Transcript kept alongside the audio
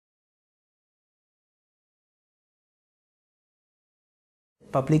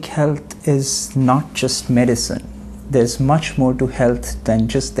Public health is not just medicine. There's much more to health than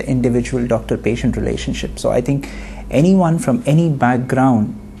just the individual doctor-patient relationship. So I think anyone from any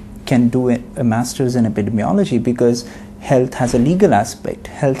background can do a master's in epidemiology, because health has a legal aspect,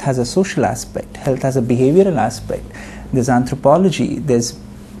 health has a social aspect, health has a behavioral aspect. There's anthropology, there's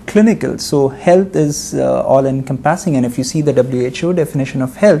clinical. So health is all-encompassing. And if you see the WHO definition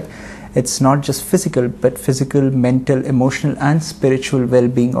of health, it's not just physical, but physical, mental, emotional, and spiritual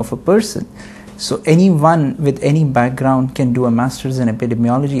well-being of a person. So anyone with any background can do a master's in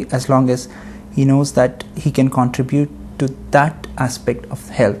epidemiology as long as he knows that he can contribute to that aspect of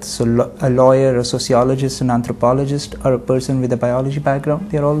health. So a lawyer, a sociologist, an anthropologist, or a person with a biology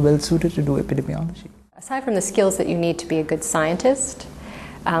background, they're all well suited to do epidemiology. Aside from the skills that you need to be a good scientist,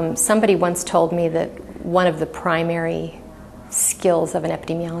 somebody once told me that one of the primary skills of an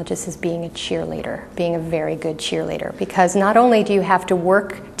epidemiologist is being a cheerleader, being a very good cheerleader, because not only do you have to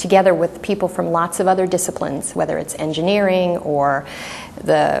work together with people from lots of other disciplines, whether it's engineering or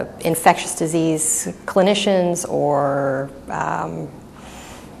the infectious disease clinicians or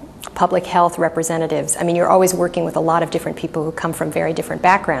public health representatives. I mean, you're always working with a lot of different people who come from very different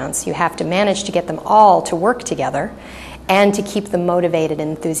backgrounds. You have to manage to get them all to work together and to keep them motivated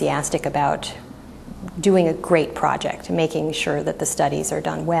and enthusiastic about doing a great project, making sure that the studies are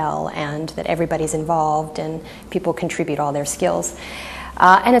done well and that everybody's involved and people contribute all their skills.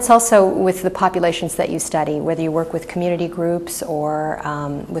 And it's also with the populations that you study, whether you work with community groups or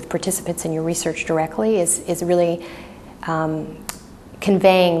with participants in your research directly, is really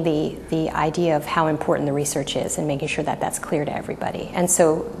conveying the idea of how important the research is and making sure that that's clear to everybody. And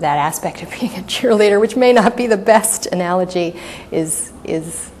so that aspect of being a cheerleader, which may not be the best analogy, is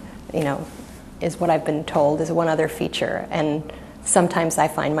what I've been told is one other feature, and sometimes I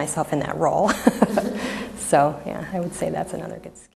find myself in that role. So yeah, I would say that's another good skill.